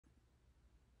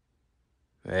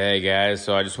Hey guys,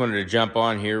 so I just wanted to jump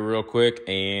on here real quick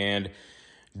and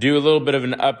do a little bit of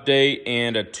an update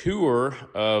and a tour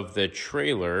of the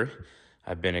trailer.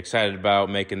 I've been excited about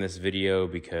making this video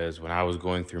because when I was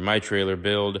going through my trailer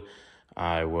build,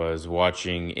 I was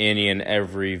watching any and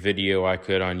every video I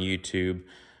could on YouTube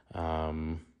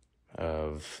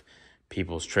of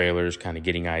people's trailers, kind of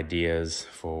getting ideas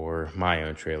for my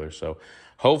own trailer. So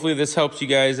hopefully this helps you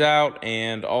guys out,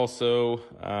 and also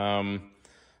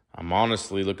I'm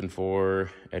honestly looking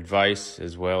for advice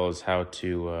as well as how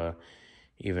to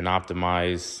even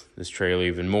optimize this trailer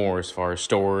even more as far as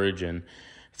storage and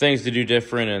things to do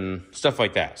different and stuff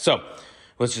like that. So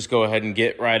let's just go ahead and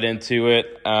get right into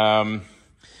it.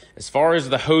 As far as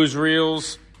the hose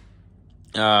reels,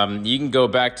 you can go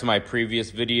back to my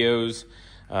previous videos.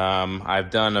 I've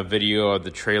done a video of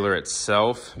the trailer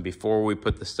itself before we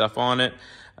put the stuff on it.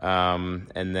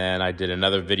 And then I did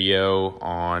another video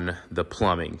on the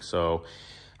plumbing. So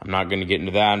I'm not going to get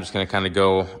into that. I'm just going to kind of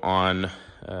go on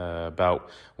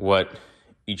about what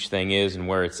each thing is and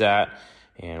where it's at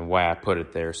and why I put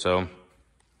it there. So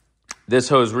this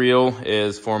hose reel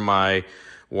is for my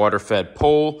water-fed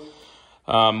pole.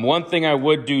 One thing I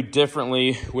would do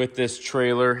differently with this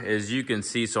trailer is you can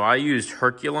see, so I used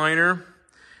Herculiner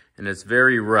and it's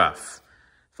very rough.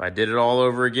 If I did it all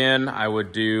over again, I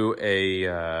would do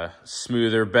a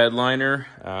smoother bed liner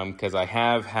because I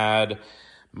have had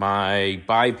my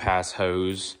bypass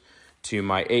hose to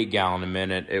my 8-gallon a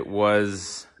minute. It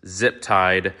was zip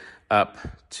tied up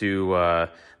to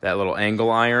that little angle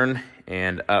iron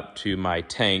and up to my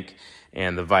tank,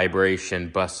 and the vibration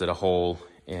busted a hole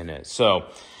in it. So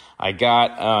I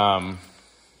got,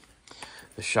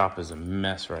 the shop is a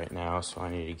mess right now, so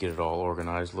I need to get it all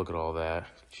organized. Look at all that.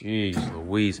 Jeez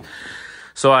Louise.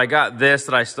 So I got this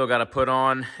that I still got to put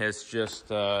on. It's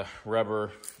just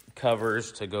rubber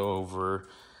covers to go over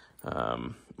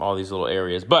all these little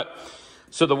areas. But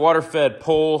so the water-fed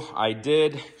pole, I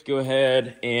did go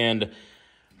ahead and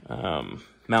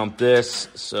mount this.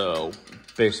 So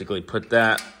basically put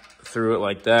that through it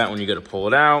like that when you go to pull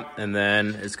it out, and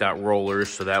then it's got rollers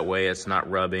so that way it's not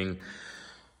rubbing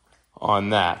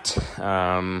on that.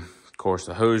 Of course,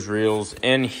 the hose reels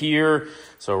in here.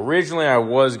 So originally I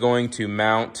was going to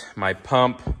mount my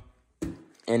pump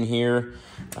in here,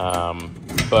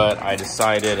 but I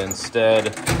decided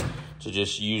instead to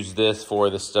just use this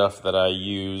for the stuff that I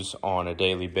use on a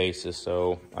daily basis.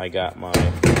 So I got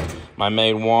my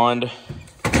main wand,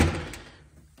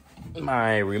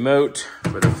 my remote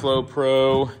for the Flow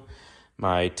Pro,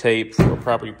 my tape for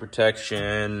property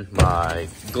protection, my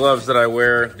gloves that I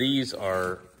wear. These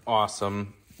are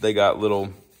awesome. They got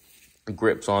little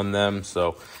grips on them,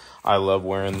 so I love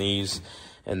wearing these.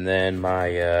 And then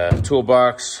my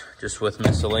toolbox, just with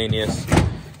miscellaneous.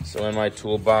 So in my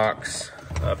toolbox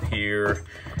up here,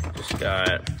 just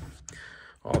got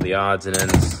all the odds and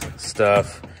ends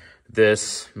stuff.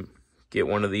 This, get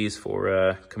one of these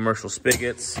for commercial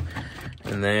spigots.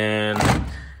 And then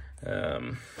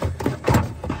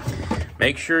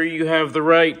make sure you have the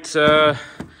right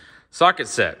socket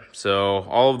set. So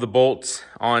all of the bolts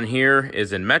on here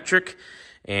is in metric,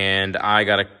 and I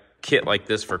got a kit like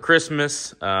this for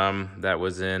Christmas that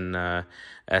was in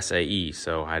SAE.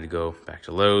 So I had to go back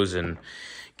to Lowe's and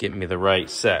get me the right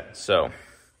set. So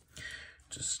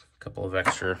just a couple of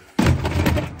extra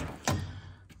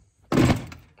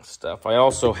stuff. I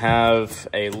also have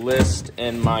a list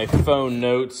in my phone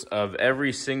notes of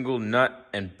every single nut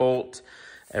and bolt,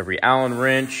 every Allen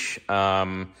wrench,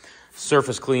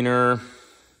 surface cleaner,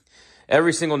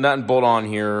 every single nut and bolt on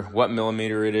here, what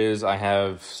millimeter it is. I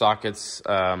have sockets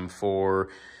for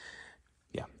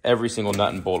every single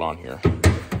nut and bolt on here.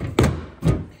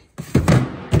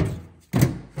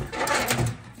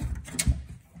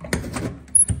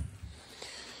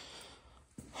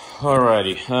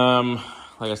 Alrighty,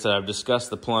 like I said, I've discussed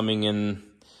the plumbing in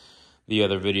the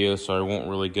other video, so I won't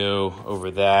really go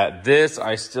over that. This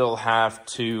I still have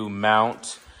to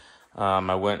mount.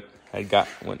 I went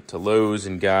to Lowe's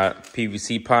and got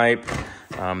PVC pipe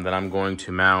that I'm going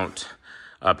to mount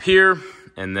up here,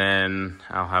 and then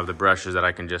I'll have the brushes that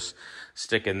I can just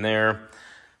stick in there.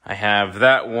 I have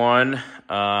that one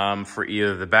for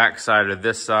either the back side or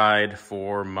this side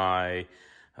for my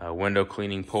window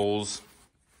cleaning poles.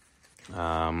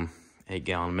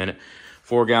 8-gallon a minute,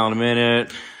 4-gallon a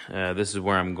minute. This is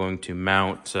where I'm going to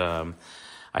mount.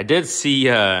 I did see,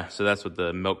 so that's what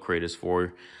the milk crate is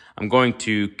for. I'm going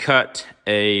to cut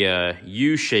a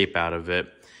U shape out of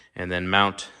it and then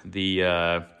mount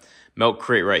the milk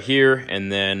crate right here,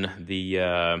 and then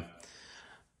the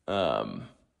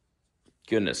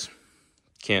goodness,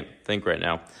 can't think right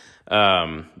now.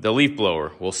 the leaf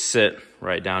blower will sit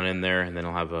right down in there, and then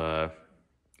I'll have a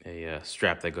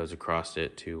strap that goes across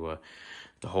it to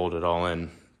hold it all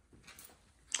in.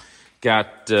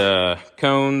 Got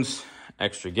cones,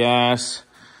 extra gas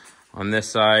on this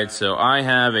side. So I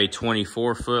have a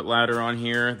 24-foot ladder on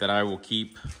here that I will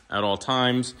keep at all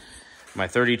times. My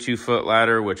 32-foot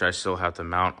ladder, which I still have to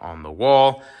mount on the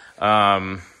wall.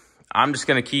 I'm just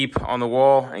going to keep on the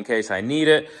wall in case I need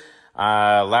it.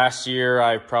 Last year,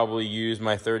 I probably used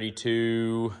my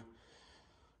 32.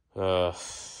 I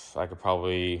could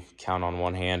probably count on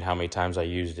one hand how many times I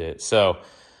used it. So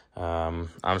I'm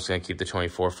just going to keep the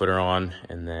 24-footer on.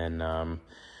 And then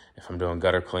if I'm doing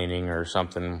gutter cleaning or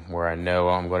something where I know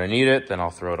I'm going to need it, then I'll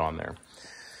throw it on there.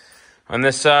 On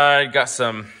this side, got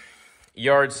some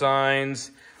yard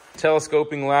signs,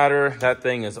 telescoping ladder. That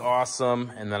thing is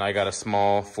awesome. And then I got a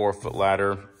small 4-foot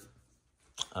ladder.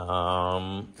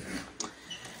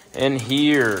 In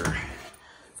here,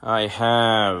 I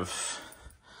have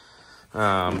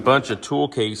a bunch of tool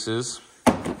cases.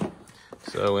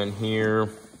 So in here,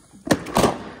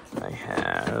 I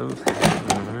have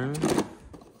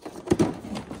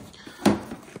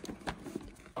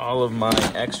all of my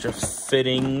extra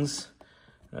fittings,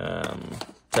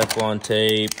 Teflon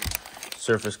tape,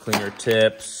 surface cleaner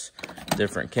tips,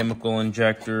 different chemical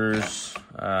injectors,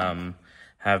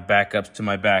 have backups to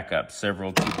my backups,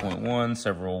 several 2.1,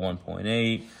 several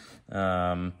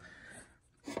 1.8,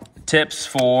 tips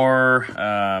for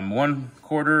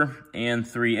 1/4 and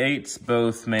 3/8,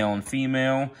 both male and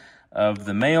female of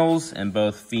the males, and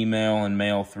both female and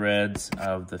male threads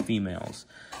of the females.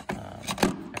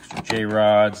 Extra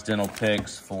J-rods, dental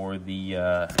picks for the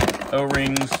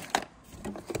O-rings.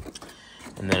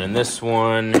 And then in this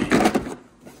one,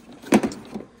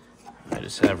 I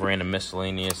just have random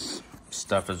miscellaneous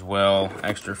stuff as well.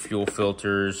 Extra fuel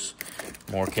filters,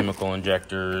 more chemical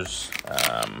injectors,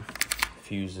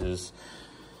 fuses,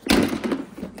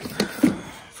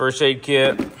 first aid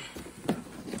kit.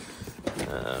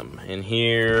 In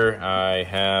here, I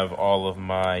have all of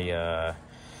my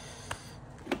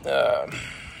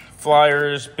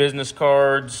flyers, business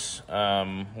cards,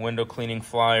 window cleaning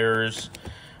flyers,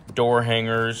 door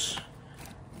hangers.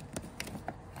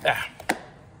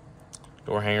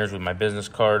 Door hangers with my business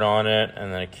card on it,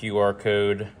 and then a QR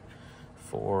code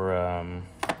for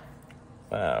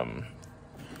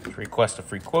to request a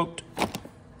free quote.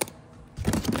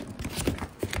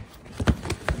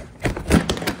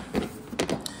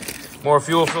 More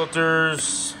fuel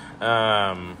filters,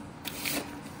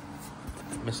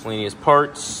 miscellaneous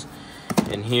parts.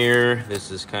 In here, this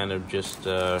is kind of just,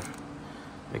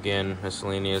 again,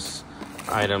 miscellaneous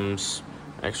items,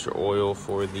 extra oil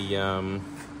for the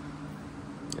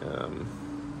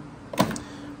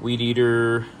weed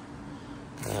eater,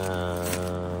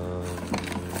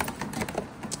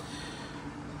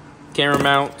 camera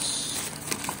mounts,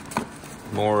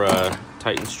 more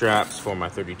Titan straps for my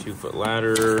 32-foot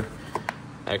ladder,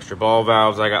 extra ball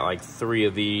valves. I got like 3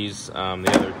 of these.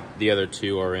 The other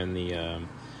 2 are in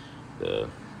the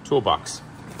toolbox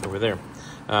over there.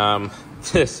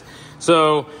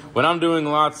 So when I'm doing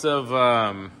lots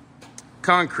of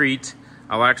concrete,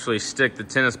 I'll actually stick the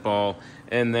tennis ball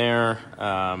in there,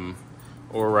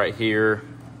 or right here.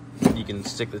 You can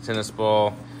stick the tennis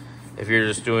ball. If you're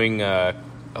just doing a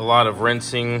lot of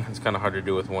rinsing, it's kind of hard to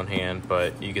do with one hand,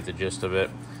 but you get the gist of it.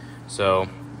 So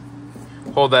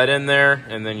hold that in there,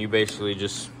 and then you basically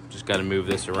just got to move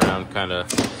this around. Kind of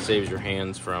saves your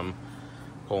hands from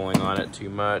pulling on it too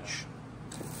much.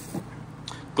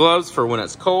 Gloves for when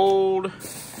it's cold.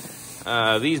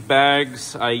 These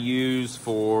bags I use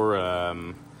for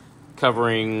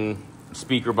covering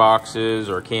speaker boxes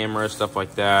or cameras, stuff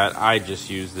like that. I just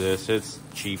use this. It's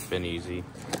cheap and easy.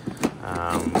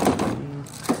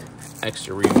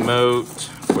 Extra remote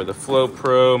for the Flow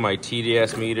Pro, my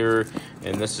TDS meter,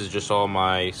 and this is just all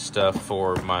my stuff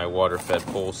for my water fed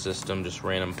pole system, just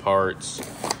random parts,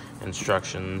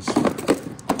 instructions.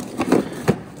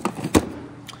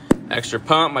 Extra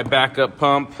pump, my backup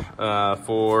pump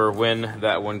for when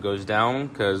that one goes down,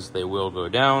 because they will go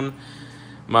down.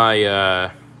 My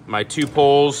 2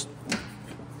 poles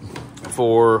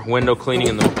for window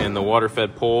cleaning in the water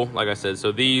fed pole, like I said.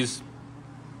 So these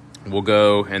will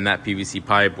go in that PVC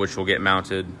pipe, which will get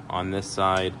mounted on this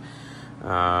side.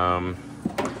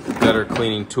 Gutter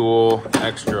cleaning tool,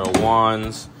 extra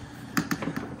wands,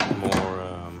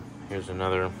 more. Here's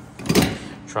another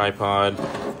tripod.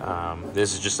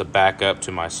 This is just a backup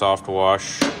to my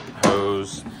softwash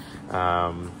hose.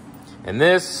 And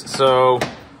this, so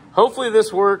hopefully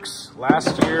this works.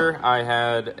 Last year I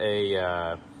had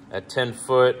a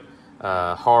 10-foot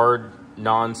hard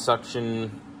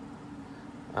non-suction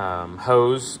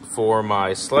hose for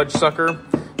my sludge sucker,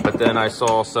 but then I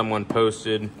saw someone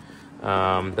posted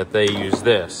that they use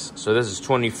this. So this is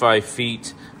 25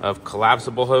 feet of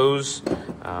collapsible hose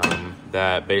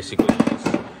that basically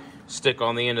just stick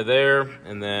on the end of there,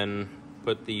 and then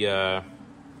put the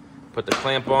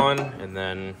clamp on, and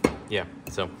then yeah.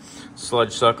 So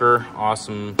sludge sucker,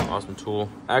 awesome tool.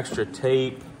 Extra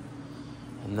tape,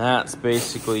 and that's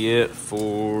basically it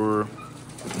for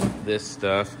this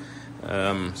stuff.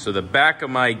 So the back of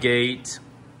my gate,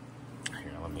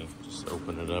 here, let me just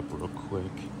open it up real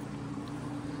quick.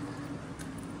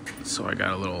 So I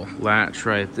got a little latch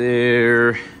right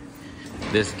there.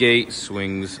 This gate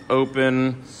swings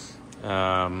open.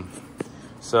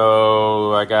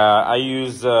 So I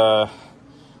use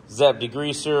Zep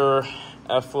degreaser,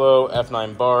 F-Flow,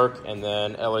 F9 bark, and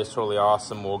then LA's Totally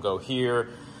Awesome will go here.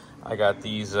 I got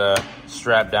these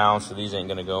strapped down, so these ain't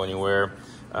gonna go anywhere.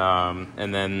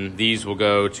 And then these will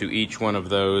go to each one of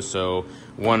those. So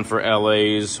one for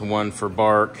LA's, one for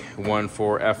bark, one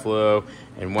for F-Flow,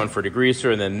 and one for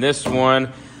degreaser. And then this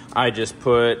one, I just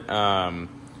put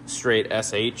straight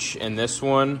SH in this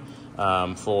one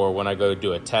for when I go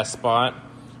do a test spot.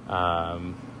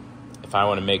 If I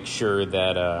want to make sure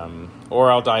that,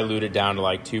 or I'll dilute it down to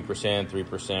like 2%,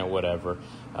 3%, whatever.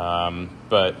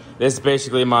 But this is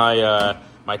basically my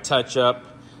my touch-up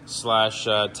slash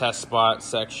test spot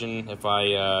section. If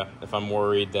I'm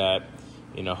worried that,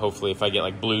 you know, hopefully if I get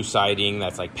like blue siding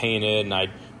that's like painted, and I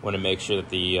want to make sure that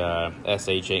the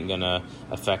SH ain't gonna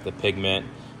affect the pigment,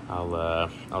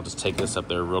 I'll just take this up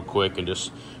there real quick and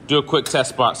just do a quick test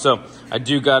spot. So I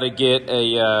do got to get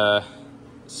a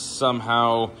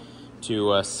somehow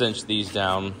to cinch these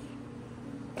down,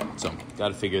 so got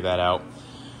to figure that out.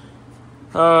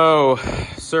 Oh,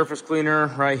 surface cleaner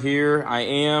right here.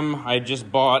 I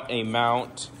just bought a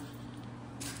mount,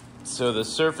 so the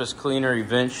surface cleaner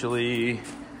eventually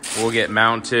will get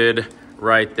mounted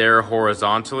right there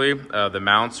horizontally. The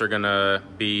mounts are gonna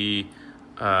be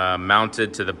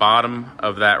mounted to the bottom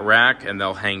of that rack, and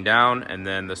they'll hang down, and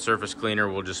then the surface cleaner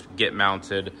will just get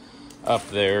mounted up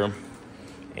there,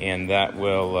 and that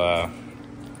will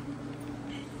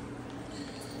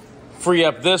free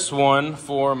up this one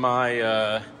for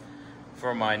my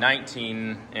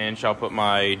 19-inch. I'll put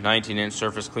my 19-inch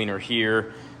surface cleaner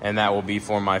here, and that will be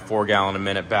for my 4 gallon a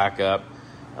minute backup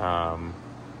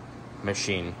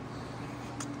machine.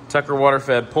 Tucker water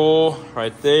fed pull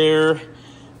right there.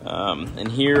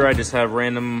 And here I just have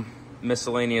random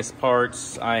miscellaneous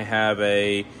parts. I have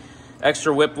a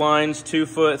extra whip lines, 2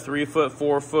 foot, 3 foot,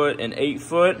 4 foot, and 8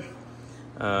 foot.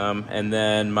 And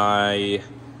then my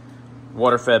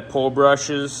water fed pull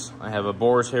brushes. I have a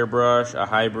boar's hair brush, a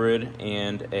hybrid,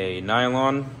 and a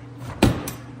nylon.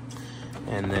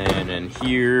 And then in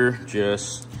here,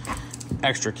 just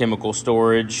extra chemical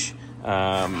storage.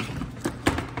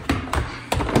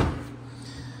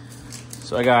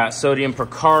 So I got sodium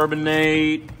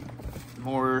percarbonate,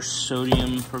 more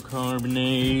sodium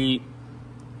percarbonate,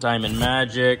 Diamond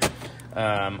Magic,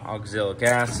 oxalic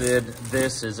acid.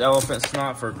 This is elephant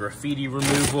snot for graffiti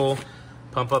removal,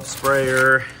 pump up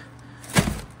sprayer,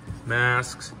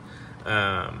 masks.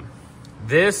 I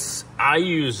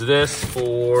use this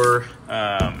for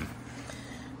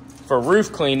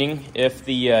roof cleaning. If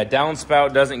the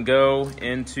downspout doesn't go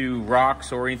into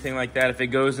rocks or anything like that, if it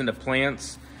goes into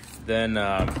plants, then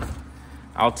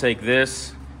I'll take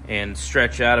this and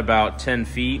stretch out about 10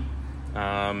 feet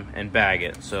and bag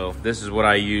it. So this is what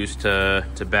I use to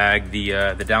bag the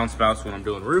downspouts when I'm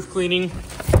doing roof cleaning.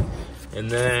 And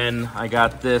then I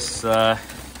got this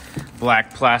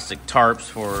black plastic tarps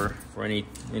for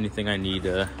anything I need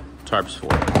tarps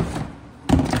for.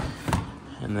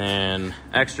 And then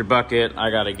extra bucket,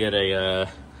 I gotta get a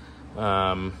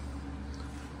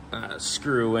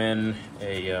screw in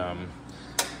a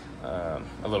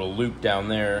little loop down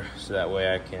there, so that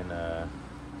way I can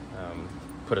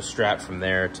put a strap from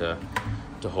there to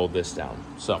hold this down.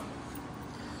 So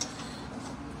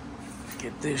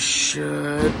get this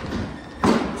shut.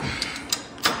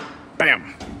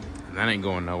 Bam! And that ain't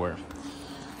going nowhere.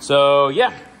 So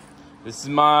yeah, this is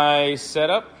my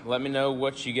setup. Let me know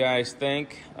what you guys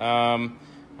think. I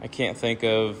can't think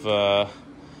of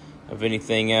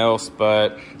anything else,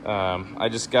 but I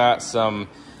just got some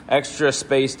extra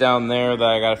space down there that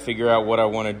I got to figure out what I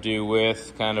want to do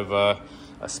with. Kind of a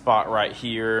spot right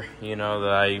here, you know,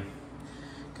 that I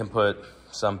can put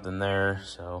something there.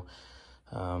 So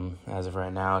as of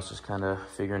right now, it's just kind of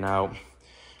figuring out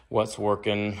what's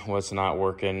working, what's not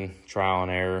working, trial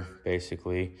and error,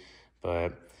 basically.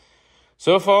 But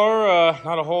so far,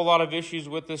 not a whole lot of issues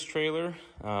with this trailer.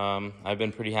 I've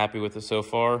been pretty happy with it so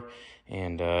far.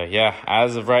 And yeah,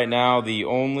 as of right now, the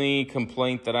only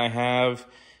complaint that I have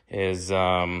is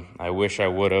I wish I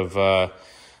would have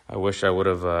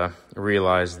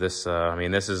realized this. I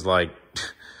mean, this is like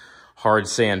hard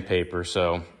sandpaper,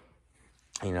 so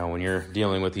you know, when you're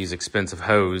dealing with these expensive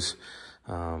hose,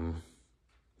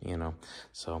 you know,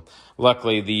 so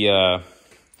luckily the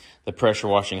pressure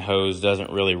washing hose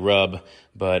doesn't really rub,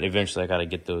 but eventually I got to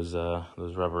get those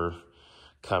rubber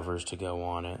covers to go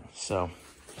on it. So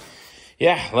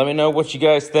yeah, let me know what you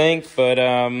guys think. But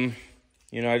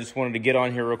you know, I just wanted to get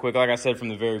on here real quick. Like I said from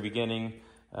the very beginning,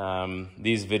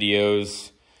 these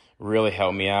videos really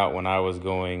helped me out when I was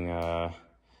going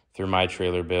through my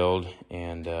trailer build,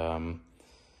 and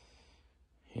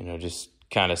you know, just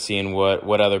kind of seeing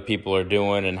what other people are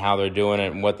doing and how they're doing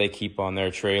it and what they keep on their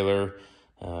trailer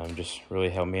just really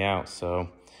helped me out. So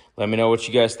let me know what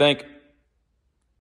you guys think.